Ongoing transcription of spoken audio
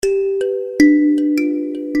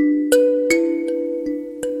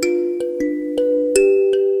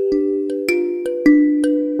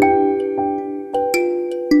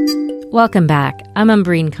Welcome back. I'm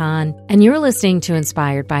Umbreen Khan, and you're listening to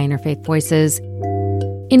Inspired by Interfaith Voices.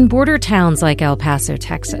 In border towns like El Paso,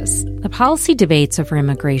 Texas, the policy debates over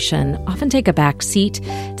immigration often take a back seat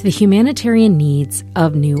to the humanitarian needs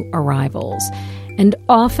of new arrivals. And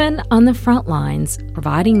often on the front lines,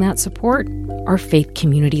 providing that support, are faith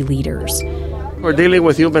community leaders. We're dealing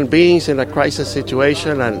with human beings in a crisis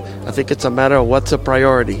situation, and I think it's a matter of what's a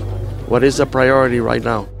priority. What is a priority right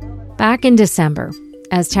now? Back in December,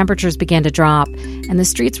 as temperatures began to drop and the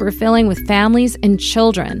streets were filling with families and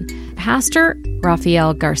children, Pastor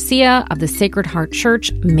Rafael Garcia of the Sacred Heart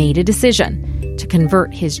Church made a decision to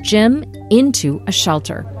convert his gym into a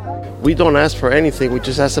shelter. We don't ask for anything. We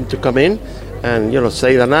just ask them to come in and,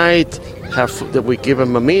 stay the night, we give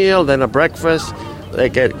them a meal, then a breakfast, they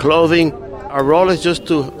get clothing. Our role is just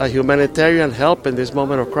to a humanitarian help in this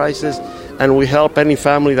moment of crisis, and we help any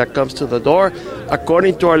family that comes to the door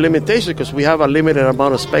according to our limitations, because we have a limited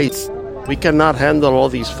amount of space. We cannot handle all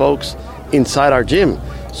these folks inside our gym,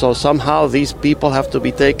 so somehow these people have to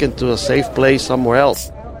be taken to a safe place somewhere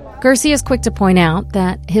else. Garcia is quick to point out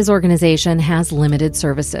that his organization has limited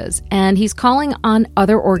services, and he's calling on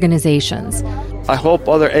other organizations. I hope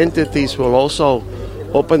other entities will also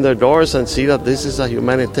open their doors and see that this is a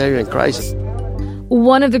humanitarian crisis.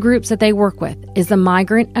 One of the groups that they work with is the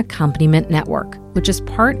Migrant Accompaniment Network, which is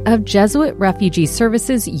part of Jesuit Refugee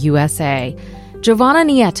Services USA. Giovanna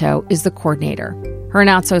Nieto is the coordinator. Her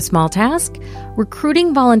not-so-small task?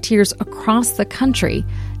 Recruiting volunteers across the country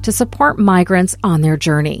to support migrants on their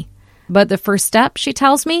journey. But the first step, she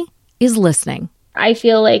tells me, is listening. I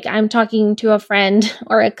feel like I'm talking to a friend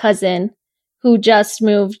or a cousin who just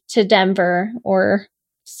moved to Denver or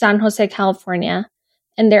San Jose, California,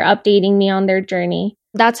 and they're updating me on their journey.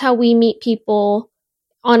 That's how we meet people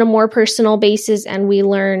on a more personal basis, and we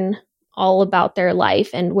learn all about their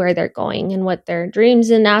life and where they're going and what their dreams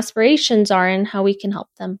and aspirations are and how we can help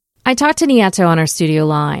them. I talked to Nieto on our studio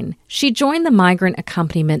line. She joined the Migrant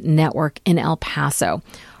Accompaniment Network in El Paso.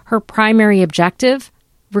 Her primary objective,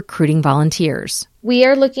 recruiting volunteers. We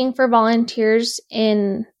are looking for volunteers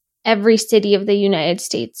in every city of the United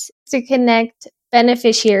States to connect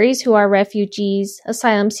beneficiaries who are refugees,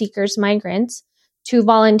 asylum seekers, migrants, to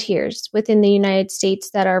volunteers within the United States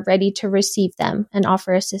that are ready to receive them and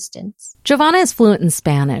offer assistance. Giovanna is fluent in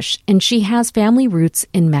Spanish, and she has family roots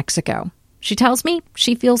in Mexico. She tells me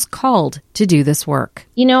she feels called to do this work.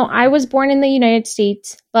 I was born in the United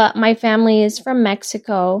States, but my family is from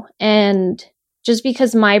Mexico. And just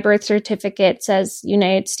because my birth certificate says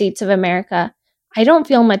United States of America, I don't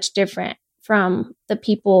feel much different from the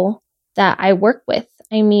people that I work with.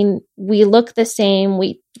 I mean, we look the same,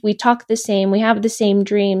 we talk the same, we have the same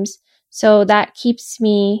dreams. So that keeps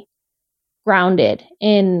me grounded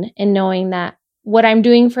in knowing that what I'm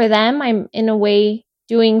doing for them, I'm in a way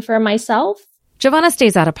doing for myself. Giovanna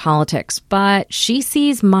stays out of politics, but she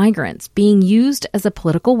sees migrants being used as a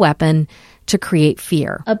political weapon to create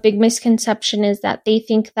fear. A big misconception is that they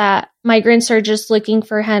think that migrants are just looking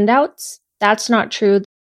for handouts. That's not true.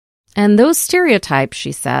 And those stereotypes,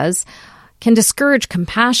 she says, can discourage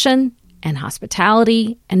compassion and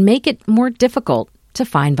hospitality and make it more difficult to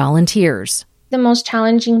find volunteers. The most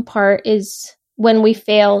challenging part is when we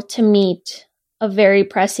fail to meet a very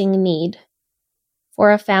pressing need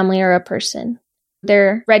for a family or a person.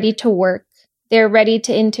 They're ready to work. They're ready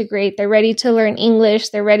to integrate. They're ready to learn English.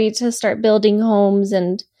 They're ready to start building homes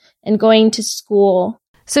and going to school.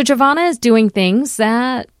 So Giovanna is doing things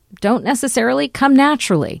that don't necessarily come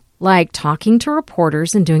naturally, like talking to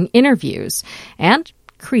reporters and doing interviews and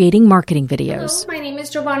creating marketing videos. Hello, my name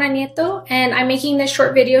is Giovanna Nieto, and I'm making this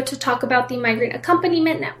short video to talk about the Migrant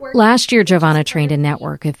Accompaniment Network. Last year, Giovanna trained a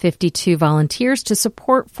network of 52 volunteers to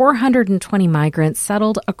support 420 migrants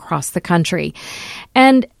settled across the country.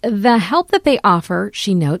 And the help that they offer,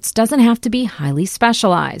 she notes, doesn't have to be highly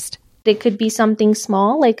specialized. It could be something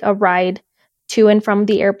small, like a ride to and from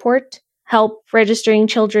the airport, help registering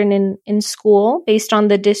children in school based on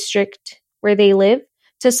the district where they live,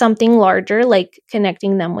 to something larger, like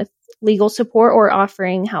connecting them with legal support or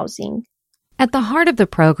offering housing. At the heart of the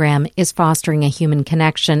program is fostering a human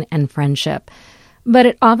connection and friendship. But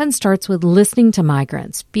it often starts with listening to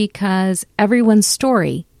migrants because everyone's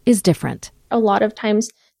story is different. A lot of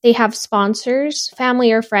times they have sponsors,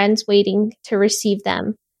 family or friends waiting to receive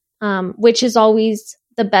them, which is always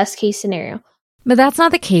the best case scenario. But that's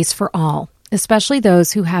not the case for all, especially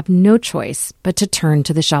those who have no choice but to turn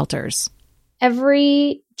to the shelters.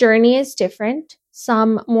 Every journey is different,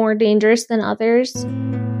 some more dangerous than others.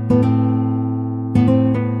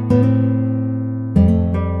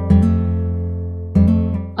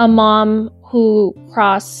 A mom who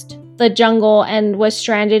crossed the jungle and was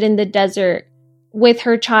stranded in the desert with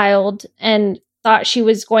her child and thought she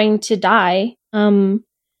was going to die,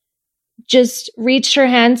 just reached her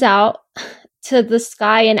hands out to the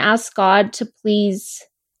sky and asked God to please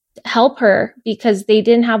help her because they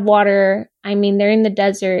didn't have water. I mean, they're in the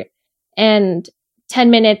desert. And 10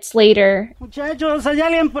 minutes later,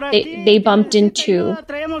 they bumped into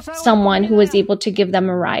someone who was able to give them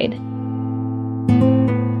a ride.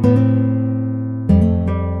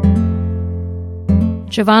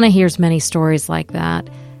 Giovanna hears many stories like that,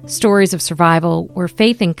 stories of survival where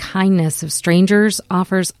faith and kindness of strangers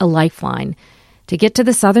offers a lifeline to get to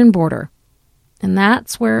the southern border. And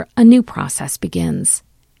that's where a new process begins,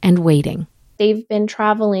 and waiting. They've been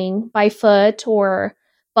traveling by foot or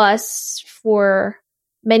bus for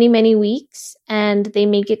many, many weeks, and they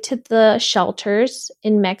make it to the shelters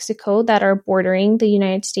in Mexico that are bordering the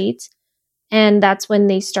United States. And that's when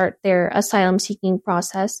they start their asylum seeking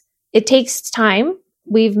process. It takes time.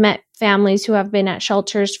 We've met families who have been at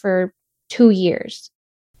shelters for 2 years.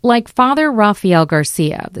 Like Father Rafael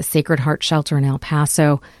Garcia of the Sacred Heart Shelter in El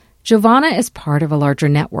Paso, Giovanna is part of a larger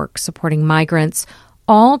network supporting migrants,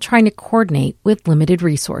 all trying to coordinate with limited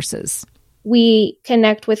resources. We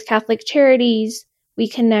connect with Catholic Charities. We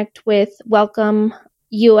connect with Welcome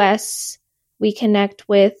US. We connect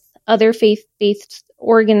with other faith-based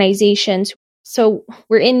organizations. So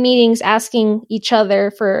we're in meetings asking each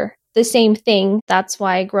other for the same thing. That's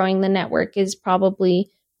why growing the network is probably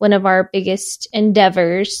one of our biggest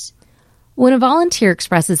endeavors. When a volunteer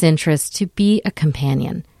expresses interest to be a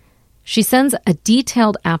companion, she sends a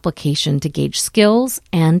detailed application to gauge skills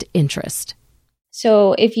and interest.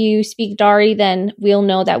 So if you speak Dari, then we'll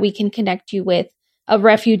know that we can connect you with a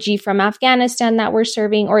refugee from Afghanistan that we're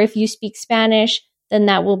serving. Or if you speak Spanish, then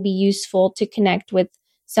that will be useful to connect with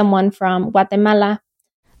someone from Guatemala.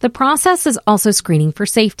 The process is also screening for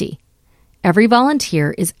safety. Every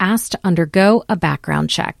volunteer is asked to undergo a background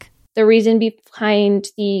check. The reason behind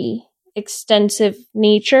the extensive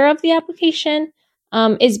nature of the application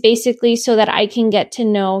is basically so that I can get to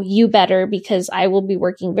know you better, because I will be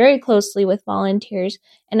working very closely with volunteers,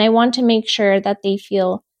 and I want to make sure that they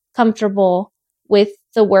feel comfortable with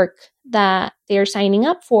the work that they're signing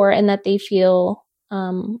up for and that they feel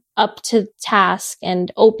up to task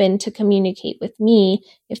and open to communicate with me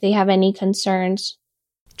if they have any concerns.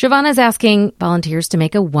 Giovanna is asking volunteers to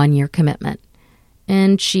make a 1-year commitment.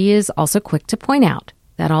 And she is also quick to point out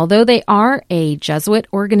that although they are a Jesuit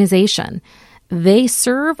organization, they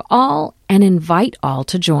serve all and invite all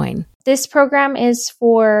to join. This program is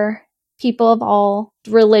for people of all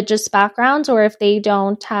religious backgrounds, or if they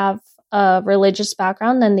don't have a religious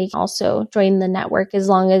background, then they can also join the network as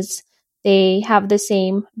long as they have the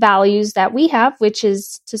same values that we have, which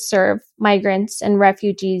is to serve migrants and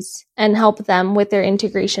refugees and help them with their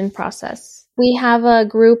integration process. We have a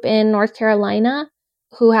group in North Carolina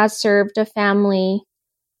who has served a family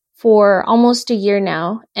for almost a year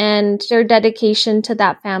now, and their dedication to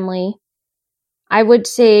that family, I would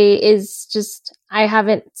say, is just, I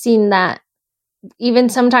haven't seen that even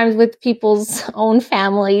sometimes with people's own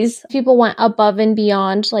families. People went above and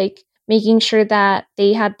beyond, like making sure that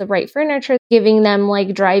they had the right furniture, giving them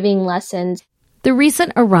like driving lessons. The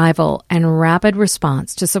recent arrival and rapid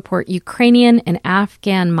response to support Ukrainian and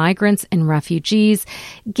Afghan migrants and refugees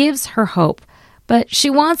gives her hope, but she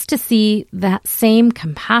wants to see that same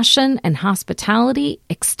compassion and hospitality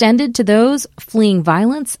extended to those fleeing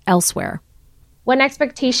violence elsewhere. One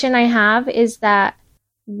expectation I have is that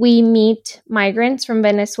we meet migrants from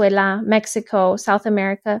Venezuela, Mexico, South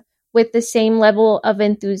America with the same level of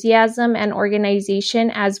enthusiasm and organization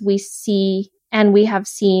as we see and we have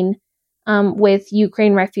seen with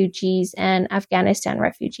Ukraine refugees and Afghanistan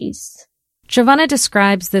refugees. Giovanna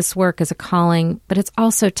describes this work as a calling, but it's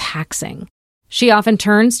also taxing. She often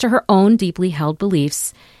turns to her own deeply held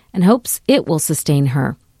beliefs and hopes it will sustain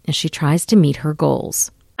her as she tries to meet her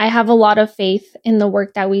goals. I have a lot of faith in the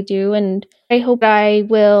work that we do, and I hope I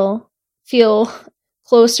will feel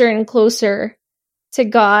closer and closer to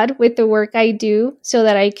God with the work I do so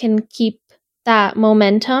that I can keep that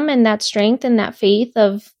momentum and that strength and that faith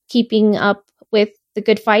of keeping up with the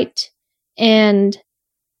good fight, and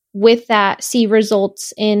with that see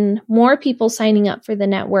results in more people signing up for the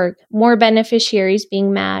network, more beneficiaries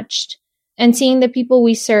being matched, and seeing the people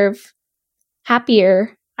we serve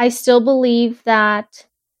happier. I still believe that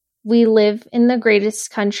we live in the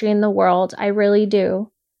greatest country in the world. I really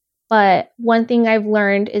do. But one thing I've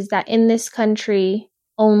learned is that in this country,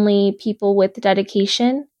 only people with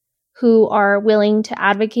dedication who are willing to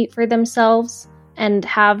advocate for themselves and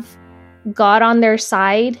have God on their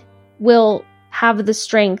side will have the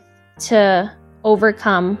strength to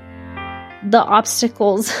overcome the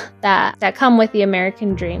obstacles that come with the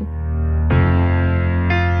American dream.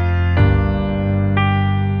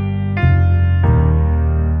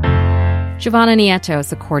 Giovanna Nieto is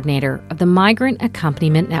the coordinator of the Migrant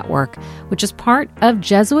Accompaniment Network, which is part of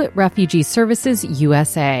Jesuit Refugee Services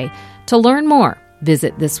USA. To learn more,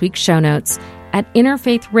 visit this week's show notes at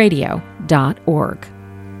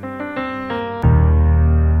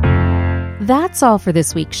interfaithradio.org. That's all for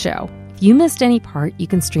this week's show. If you missed any part, you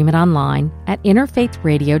can stream it online at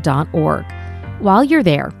interfaithradio.org. While you're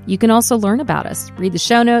there, you can also learn about us, read the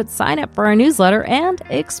show notes, sign up for our newsletter, and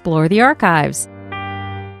explore the archives.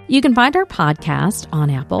 You can find our podcast on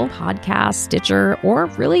Apple Podcasts, Stitcher, or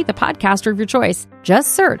really the podcaster of your choice.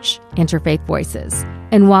 Just search Interfaith Voices.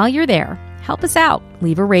 And while you're there, help us out.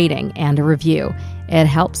 Leave a rating and a review. It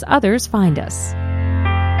helps others find us.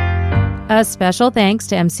 A special thanks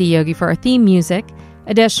to MC Yogi for our theme music,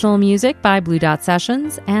 additional music by Blue Dot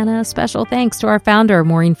Sessions, and a special thanks to our founder,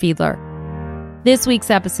 Maureen Fiedler. This week's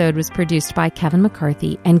episode was produced by Kevin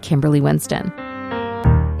McCarthy and Kimberly Winston.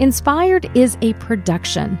 Inspired is a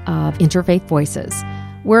production of Interfaith Voices.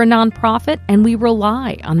 We're a nonprofit, and we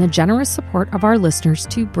rely on the generous support of our listeners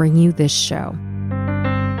to bring you this show.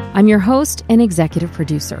 I'm your host and executive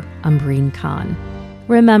producer, Umbreen Khan.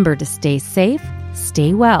 Remember to stay safe,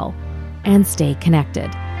 stay well, and stay connected.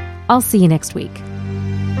 I'll see you next week.